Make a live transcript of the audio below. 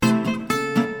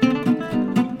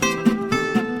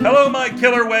Hello, my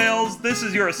killer whales! This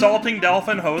is your assaulting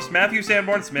dolphin host, Matthew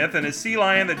Sanborn Smith, and his sea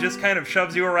lion that just kind of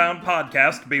shoves you around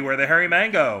podcast, Beware the Hairy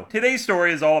Mango. Today's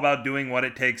story is all about doing what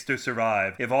it takes to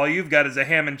survive. If all you've got is a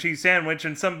ham and cheese sandwich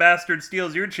and some bastard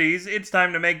steals your cheese, it's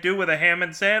time to make do with a ham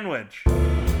and sandwich.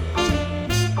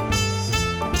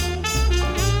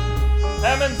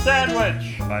 Ham and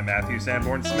Sandwich by Matthew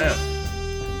Sanborn Smith.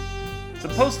 The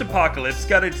post-apocalypse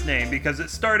got its name because it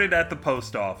started at the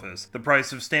post office. The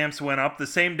price of stamps went up the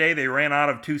same day they ran out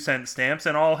of 2-cent stamps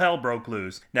and all hell broke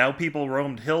loose. Now people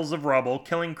roamed hills of rubble,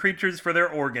 killing creatures for their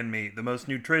organ meat, the most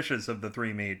nutritious of the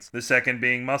three meats. The second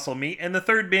being muscle meat, and the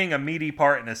third being a meaty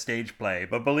part in a stage play.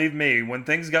 But believe me, when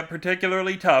things got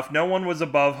particularly tough, no one was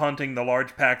above hunting the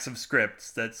large packs of scripts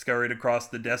that scurried across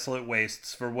the desolate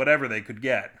wastes for whatever they could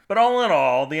get. But all in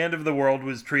all, the end of the world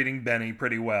was treating Benny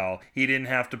pretty well. He didn't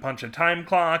have to punch a time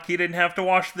clock, he didn't have to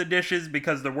wash the dishes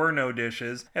because there were no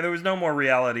dishes, and there was no more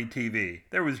reality TV.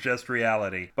 There was just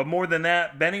reality. But more than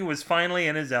that, Benny was finally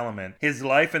in his element. His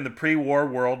life in the pre-war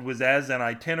world was as an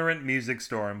itinerant music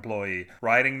store employee,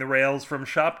 riding the rails from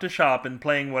shop to shop and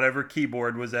playing whatever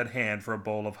keyboard was at hand for a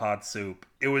bowl of hot soup.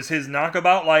 It was his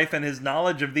knockabout life and his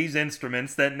knowledge of these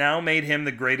instruments that now made him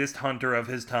the greatest hunter of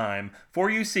his time.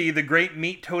 For you see, the great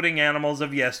meat-toting animals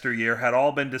of yesteryear had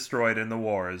all been destroyed in the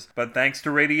wars. But thanks to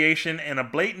radiation and a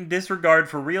blatant disregard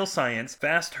for real science,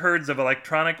 vast herds of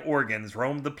electronic organs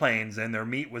roamed the plains and their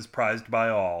meat was prized by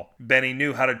all. Benny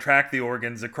knew how to track the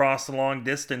organs across long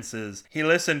distances. He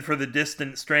listened for the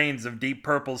distant strains of Deep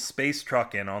Purple's Space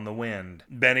Truckin' on the wind.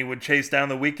 Benny would chase down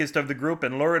the weakest of the group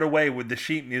and lure it away with the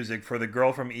sheet music for the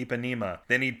girl from Ipanema.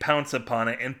 Then he'd pounce upon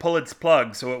it and pull its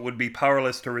plug so it would be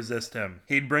powerless to resist him.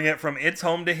 He'd bring it from its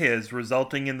home to his,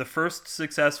 resulting in the first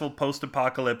successful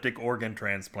post-apocalyptic organ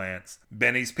transplants.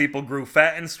 Benny's people grew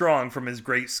fat and strong from his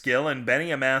great skill, and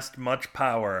Benny amassed much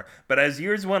power. But as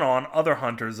years went on, other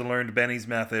hunters learned Benny's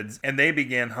methods, and they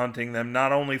began hunting them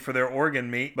not only for their organ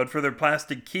meat, but for their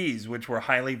plastic keys, which were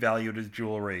highly valued as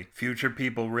jewelry. Future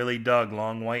people really dug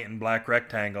long white and black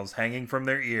rectangles hanging from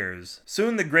their ears.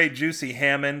 Soon the great juicy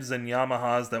Hammonds and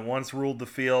Yamahas that once ruled the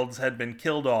fields had been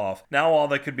killed off. Now all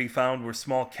that could be found were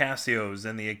small Casios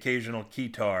and the occasional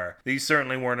Keytar. These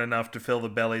certainly weren't enough to fill the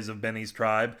bellies of Benny's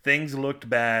tribe. Things looked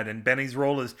bad, and Benny's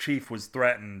role as chief was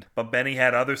threatened. But Benny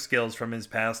had other skills from his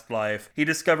past life. He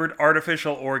discovered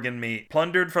artificial organ meat,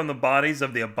 plundered from the bodies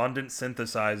of the abundant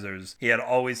synthesizers. He had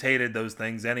always hated those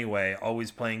things anyway,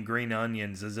 always playing green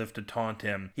onions as if to taunt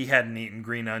him. He hadn't eaten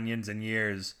green onions in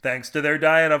years. Thanks to their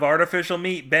diet of artificial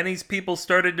meat, Benny's people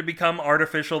started to become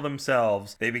artificial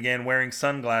themselves. They began wearing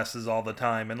sunglasses all the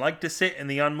time and liked to sit in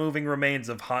the unmoving remains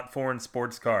of hot foreign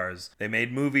sports cars. They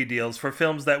made movie deals for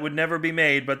films that would never be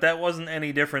made, but that wasn't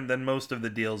any different than most of the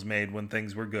deals made when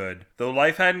things were good. Though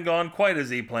life hadn't gone quite as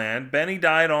he planned, Benny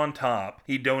died on top.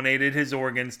 He donated his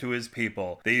organs to his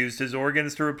people. They used his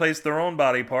organs to replace their own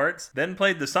body parts, then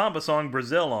played the samba song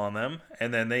Brazil on them,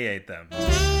 and then they ate them.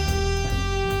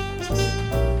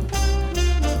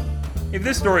 If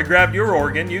this story grabbed your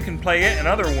organ, you can play it and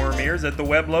other worm ears at the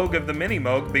weblog of the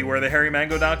Minimogue,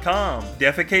 BewareTheHairyMango.com.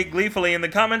 Defecate gleefully in the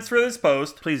comments for this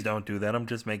post. Please don't do that, I'm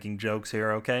just making jokes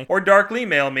here, okay? Or darkly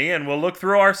mail me and we'll look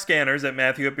through our scanners at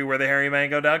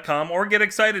Matthew@BewareTheHairyMango.com, or get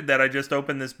excited that I just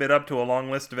opened this bit up to a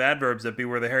long list of adverbs at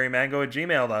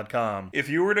BewareTheHairyMango@gmail.com. If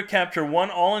you were to capture one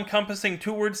all-encompassing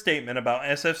two-word statement about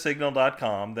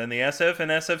SFSignal.com, then the SF in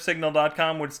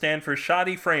SFSignal.com would stand for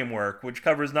Shoddy Framework, which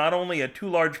covers not only a too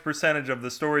large percentage of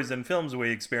the stories and films we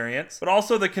experience, but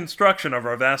also the construction of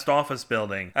our vast office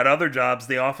building. At other jobs,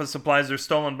 the office supplies are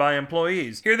stolen by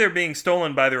employees. Here they're being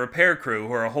stolen by the repair crew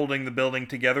who are holding the building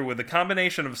together with a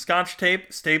combination of scotch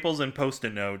tape, staples, and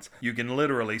post-it notes. You can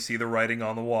literally see the writing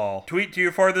on the wall. Tweet to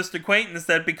your farthest acquaintance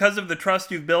that because of the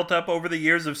trust you've built up over the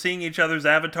years of seeing each other's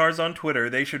avatars on Twitter,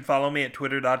 they should follow me at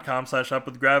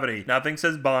twitter.com/upwithgravity. Nothing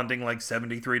says bonding like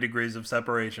 73 degrees of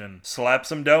separation. Slap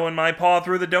some dough in my paw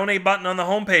through the donate button on the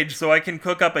homepage so I can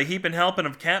cook up a heapin' helping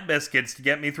of cat biscuits to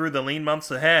get me through the lean months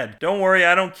ahead. Don't worry,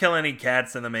 I don't kill any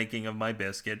cats in the making of my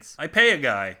biscuits. I pay a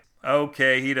guy.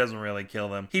 Okay, he doesn't really kill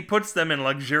them. He puts them in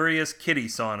luxurious kitty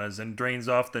saunas and drains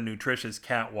off the nutritious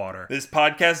cat water. This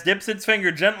podcast dips its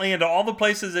finger gently into all the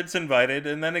places it's invited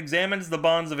and then examines the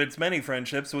bonds of its many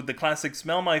friendships with the classic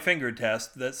smell my finger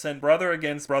test that sent brother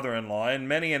against brother-in-law in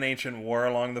many an ancient war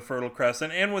along the Fertile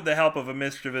Crescent, and with the help of a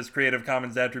mischievous Creative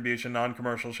Commons Attribution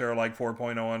Non-Commercial Share-alike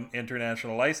 4.0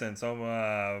 international license.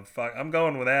 Fuck, I'm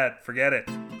going with that. Forget it.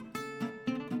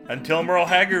 Until Merle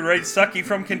Haggard writes Sucky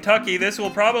from Kentucky, this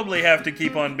will probably have to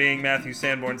keep on being Matthew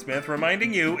Sanborn Smith,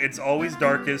 reminding you it's always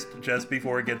darkest just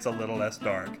before it gets a little less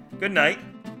dark. Good night.